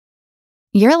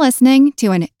You're listening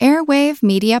to an Airwave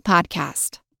Media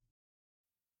Podcast.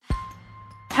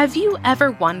 Have you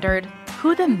ever wondered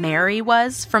who the Mary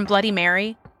was from Bloody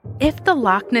Mary? If the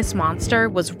Loch Ness Monster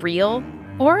was real,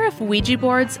 or if Ouija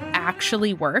boards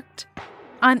actually worked?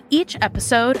 On each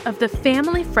episode of the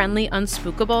family-friendly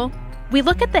Unspookable, we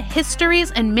look at the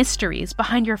histories and mysteries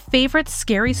behind your favorite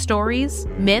scary stories,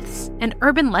 myths, and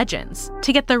urban legends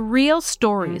to get the real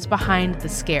stories behind the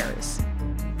scares.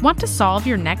 Want to solve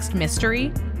your next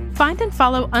mystery? Find and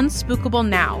follow Unspookable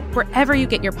now, wherever you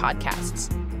get your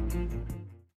podcasts.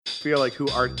 I feel like who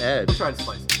art Ed? We'll try to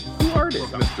splice it. Who art Ed?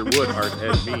 Mr. Wood art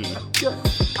Ed me. Good.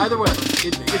 Either way, it's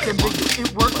ambiguous.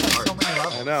 It works on so many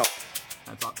levels. I know.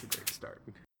 That's off to a great start.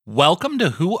 Welcome to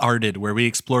Who Arted, where we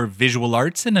explore visual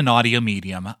arts in an audio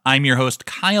medium. I'm your host,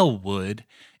 Kyle Wood,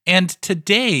 and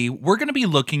today we're going to be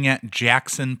looking at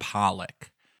Jackson Pollock.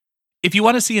 If you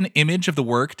want to see an image of the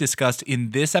work discussed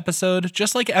in this episode,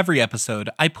 just like every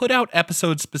episode, I put out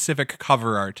episode-specific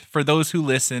cover art for those who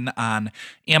listen on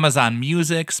Amazon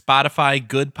Music, Spotify,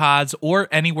 Good Pods, or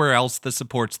anywhere else that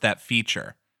supports that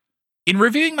feature. In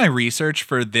reviewing my research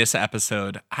for this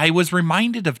episode, I was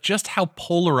reminded of just how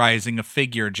polarizing a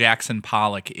figure Jackson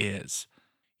Pollock is.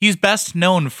 He's best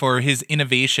known for his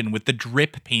innovation with the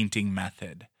drip painting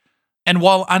method. And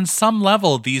while on some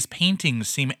level these paintings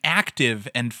seem active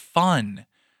and fun,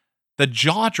 the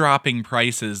jaw-dropping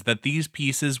prices that these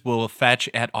pieces will fetch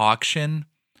at auction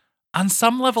on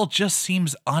some level just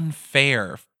seems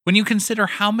unfair when you consider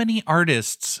how many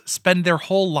artists spend their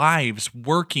whole lives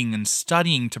working and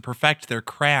studying to perfect their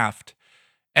craft,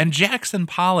 and Jackson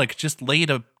Pollock just laid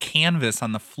a canvas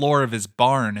on the floor of his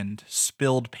barn and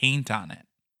spilled paint on it.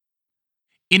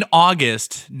 In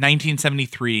August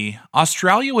 1973,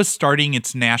 Australia was starting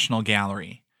its National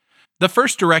Gallery. The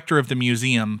first director of the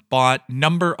museum bought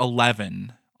number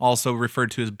 11, also referred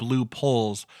to as Blue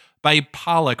Poles, by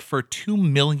Pollock for $2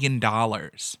 million.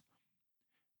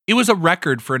 It was a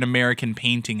record for an American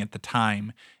painting at the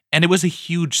time, and it was a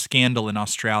huge scandal in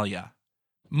Australia.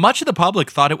 Much of the public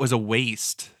thought it was a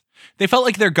waste. They felt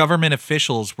like their government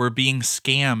officials were being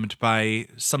scammed by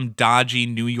some dodgy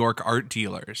New York art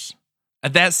dealers.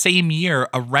 That same year,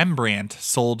 a Rembrandt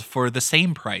sold for the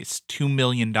same price, $2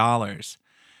 million.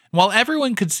 While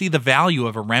everyone could see the value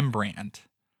of a Rembrandt,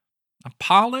 a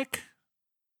Pollock,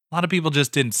 a lot of people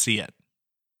just didn't see it.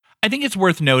 I think it's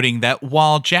worth noting that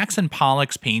while Jackson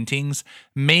Pollock's paintings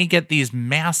may get these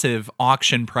massive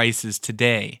auction prices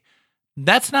today,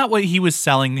 that's not what he was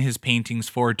selling his paintings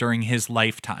for during his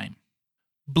lifetime.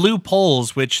 Blue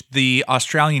Poles, which the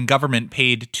Australian government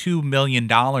paid $2 million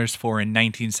for in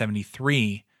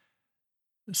 1973,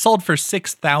 sold for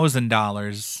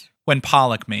 $6,000 when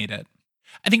Pollock made it.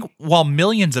 I think while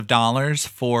millions of dollars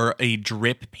for a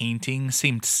drip painting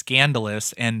seemed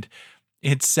scandalous, and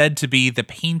it's said to be the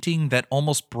painting that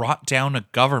almost brought down a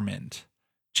government,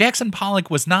 Jackson Pollock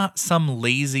was not some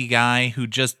lazy guy who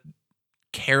just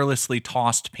carelessly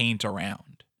tossed paint around.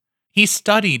 He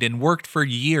studied and worked for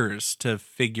years to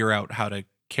figure out how to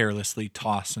carelessly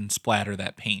toss and splatter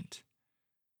that paint.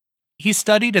 He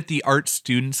studied at the Art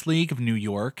Students League of New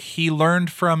York. He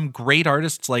learned from great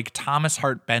artists like Thomas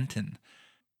Hart Benton.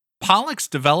 Pollock's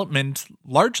development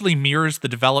largely mirrors the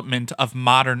development of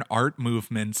modern art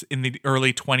movements in the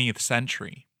early 20th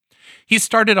century. He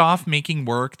started off making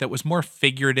work that was more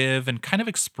figurative and kind of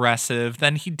expressive.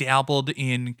 Then he dabbled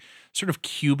in sort of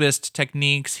cubist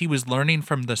techniques. He was learning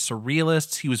from the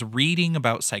surrealists. He was reading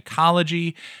about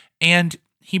psychology. And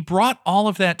he brought all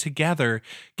of that together,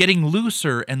 getting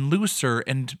looser and looser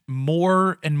and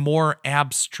more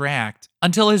abstract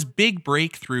until his big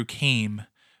breakthrough came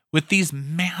with these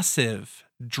massive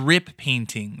drip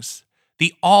paintings,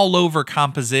 the all-over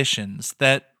compositions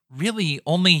that really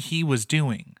only he was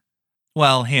doing.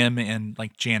 Well, him and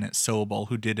like Janet Sobel,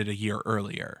 who did it a year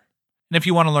earlier. And if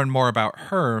you want to learn more about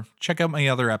her, check out my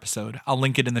other episode. I'll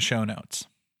link it in the show notes.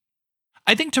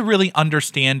 I think to really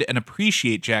understand and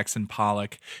appreciate Jackson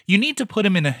Pollock, you need to put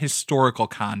him in a historical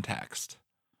context.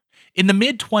 In the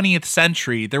mid-20th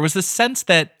century, there was a sense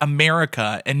that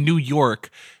America and New York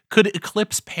could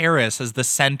eclipse Paris as the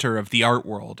center of the art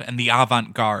world and the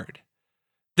avant-garde.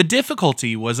 The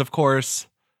difficulty was, of course,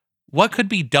 what could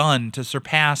be done to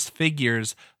surpass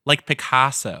figures like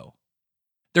Picasso?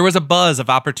 There was a buzz of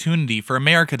opportunity for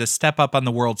America to step up on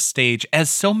the world stage as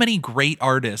so many great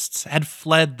artists had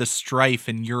fled the strife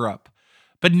in Europe,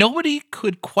 but nobody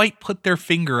could quite put their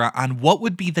finger on what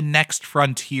would be the next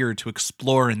frontier to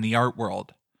explore in the art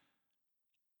world.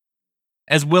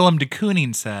 As Willem de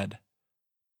Kooning said,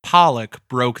 Pollock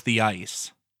broke the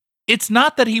ice. It's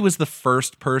not that he was the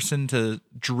first person to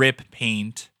drip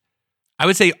paint. I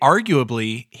would say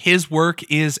arguably his work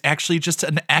is actually just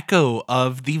an echo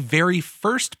of the very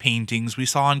first paintings we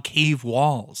saw on cave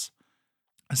walls.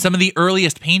 Some of the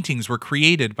earliest paintings were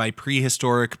created by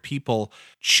prehistoric people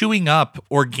chewing up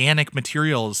organic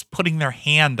materials, putting their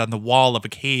hand on the wall of a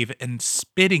cave and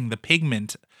spitting the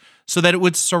pigment so that it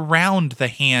would surround the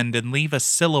hand and leave a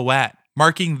silhouette,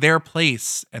 marking their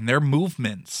place and their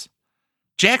movements.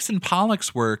 Jackson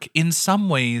Pollock's work, in some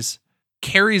ways,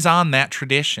 carries on that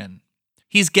tradition.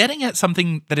 He's getting at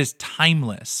something that is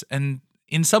timeless and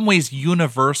in some ways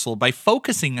universal by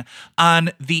focusing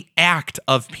on the act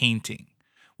of painting.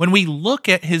 When we look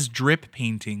at his drip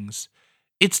paintings,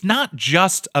 it's not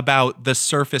just about the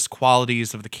surface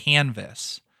qualities of the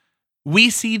canvas. We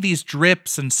see these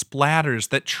drips and splatters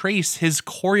that trace his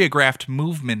choreographed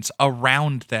movements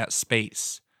around that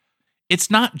space. It's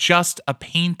not just a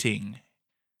painting,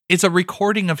 it's a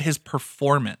recording of his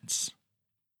performance.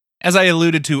 As I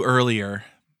alluded to earlier,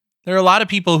 there are a lot of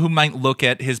people who might look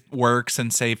at his works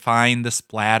and say, fine, the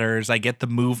splatters, I get the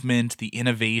movement, the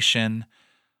innovation,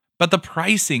 but the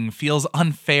pricing feels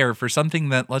unfair for something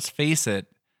that, let's face it,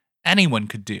 anyone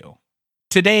could do.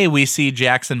 Today, we see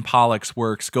Jackson Pollock's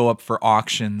works go up for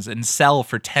auctions and sell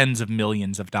for tens of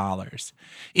millions of dollars.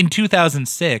 In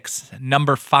 2006,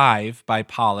 Number 5 by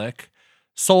Pollock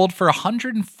sold for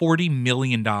 $140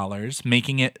 million,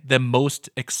 making it the most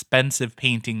expensive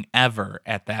painting ever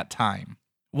at that time.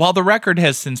 While the record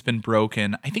has since been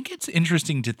broken, I think it's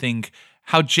interesting to think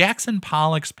how Jackson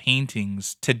Pollock's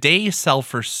paintings today sell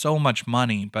for so much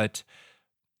money, but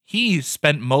he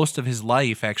spent most of his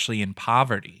life actually in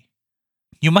poverty.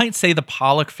 You might say the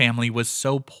Pollock family was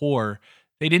so poor,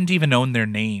 they didn't even own their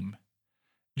name.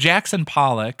 Jackson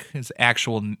Pollock, his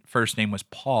actual first name was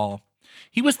Paul,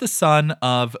 he was the son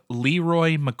of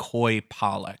Leroy McCoy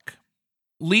Pollock.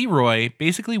 Leroy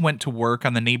basically went to work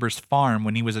on the neighbor's farm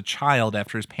when he was a child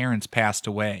after his parents passed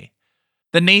away.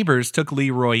 The neighbors took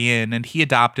Leroy in, and he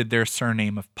adopted their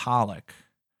surname of Pollock.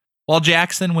 While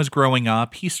Jackson was growing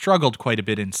up, he struggled quite a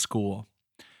bit in school.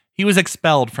 He was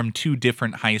expelled from 2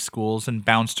 different high schools and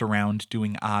bounced around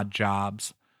doing odd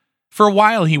jobs. For a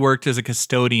while, he worked as a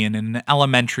custodian in an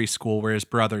elementary school where his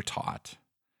brother taught.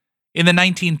 In the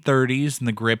 1930s, in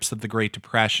the grips of the Great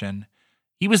Depression,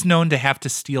 he was known to have to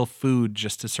steal food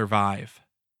just to survive.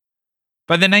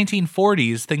 By the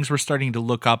 1940s, things were starting to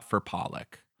look up for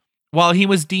Pollock. While he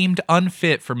was deemed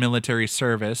unfit for military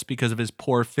service because of his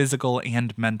poor physical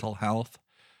and mental health,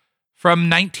 from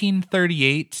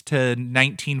 1938 to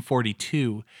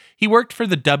 1942, he worked for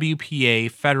the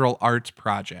WPA Federal Arts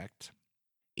Project.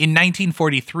 In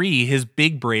 1943, his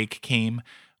big break came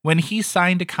when he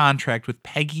signed a contract with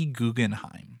Peggy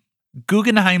Guggenheim.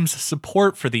 Guggenheim's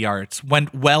support for the arts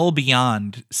went well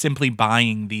beyond simply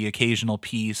buying the occasional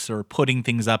piece or putting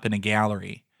things up in a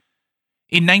gallery.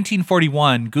 In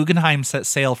 1941, Guggenheim set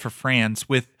sail for France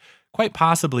with quite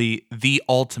possibly the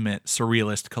ultimate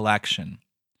surrealist collection.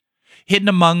 Hidden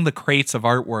among the crates of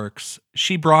artworks,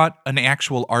 she brought an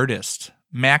actual artist,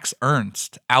 Max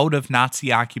Ernst, out of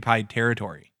Nazi-occupied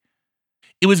territory.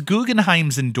 It was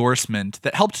Guggenheim's endorsement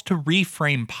that helped to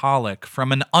reframe Pollock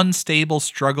from an unstable,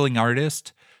 struggling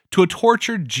artist to a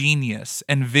tortured genius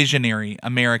and visionary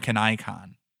American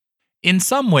icon. In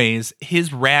some ways,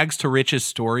 his rags to riches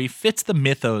story fits the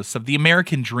mythos of the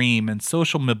American dream and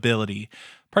social mobility,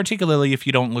 particularly if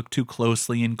you don't look too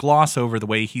closely and gloss over the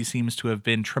way he seems to have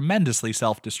been tremendously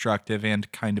self-destructive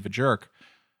and kind of a jerk.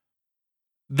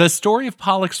 The story of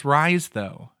Pollock's rise,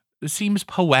 though, seems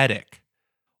poetic.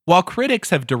 While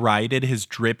critics have derided his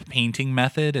drip painting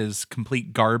method as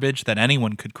complete garbage that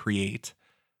anyone could create,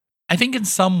 I think in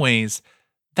some ways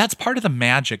that's part of the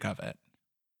magic of it,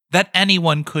 that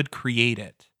anyone could create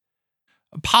it.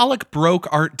 Pollock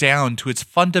broke art down to its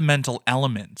fundamental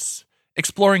elements,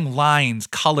 exploring lines,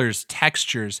 colors,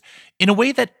 textures in a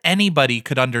way that anybody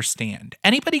could understand.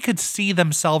 Anybody could see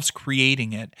themselves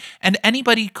creating it, and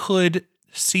anybody could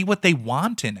see what they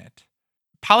want in it.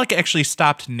 Pollock actually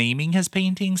stopped naming his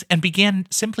paintings and began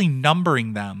simply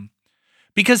numbering them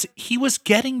because he was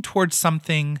getting towards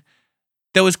something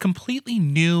that was completely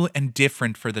new and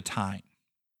different for the time.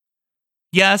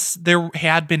 Yes, there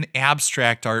had been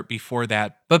abstract art before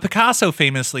that, but Picasso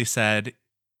famously said,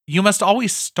 "You must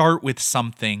always start with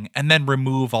something and then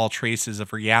remove all traces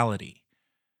of reality."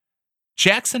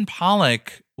 Jackson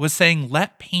Pollock was saying,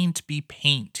 let paint be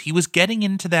paint. He was getting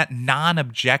into that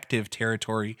non-objective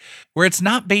territory where it's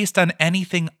not based on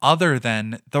anything other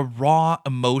than the raw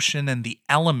emotion and the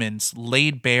elements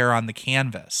laid bare on the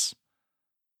canvas.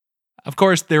 Of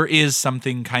course, there is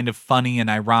something kind of funny and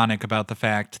ironic about the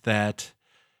fact that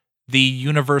The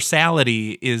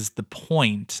universality is the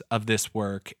point of this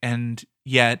work, and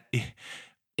yet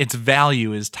its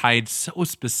value is tied so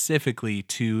specifically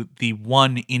to the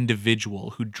one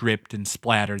individual who dripped and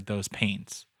splattered those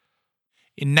paints.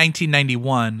 In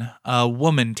 1991, a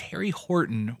woman, Terry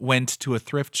Horton, went to a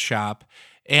thrift shop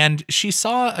and she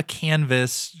saw a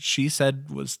canvas she said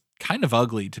was kind of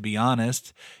ugly, to be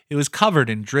honest. It was covered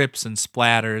in drips and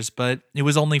splatters, but it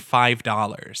was only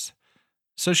 $5.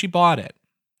 So she bought it.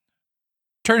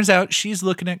 Turns out she's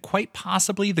looking at quite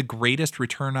possibly the greatest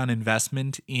return on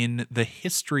investment in the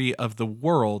history of the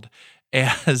world,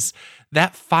 as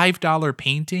that $5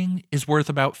 painting is worth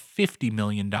about $50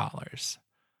 million.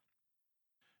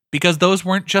 Because those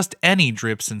weren't just any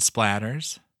drips and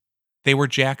splatters, they were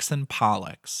Jackson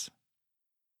Pollock's.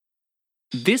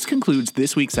 This concludes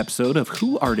this week's episode of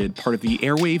Who Arted, part of the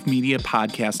Airwave Media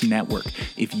Podcast Network.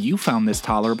 If you found this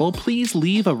tolerable, please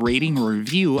leave a rating or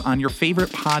review on your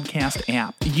favorite podcast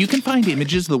app. You can find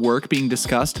images of the work being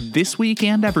discussed this week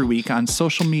and every week on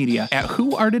social media at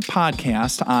Who Arted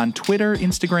Podcast on Twitter,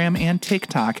 Instagram, and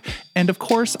TikTok, and of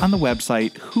course on the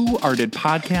website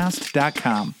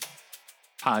whoartedpodcast.com.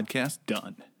 Podcast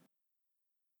done.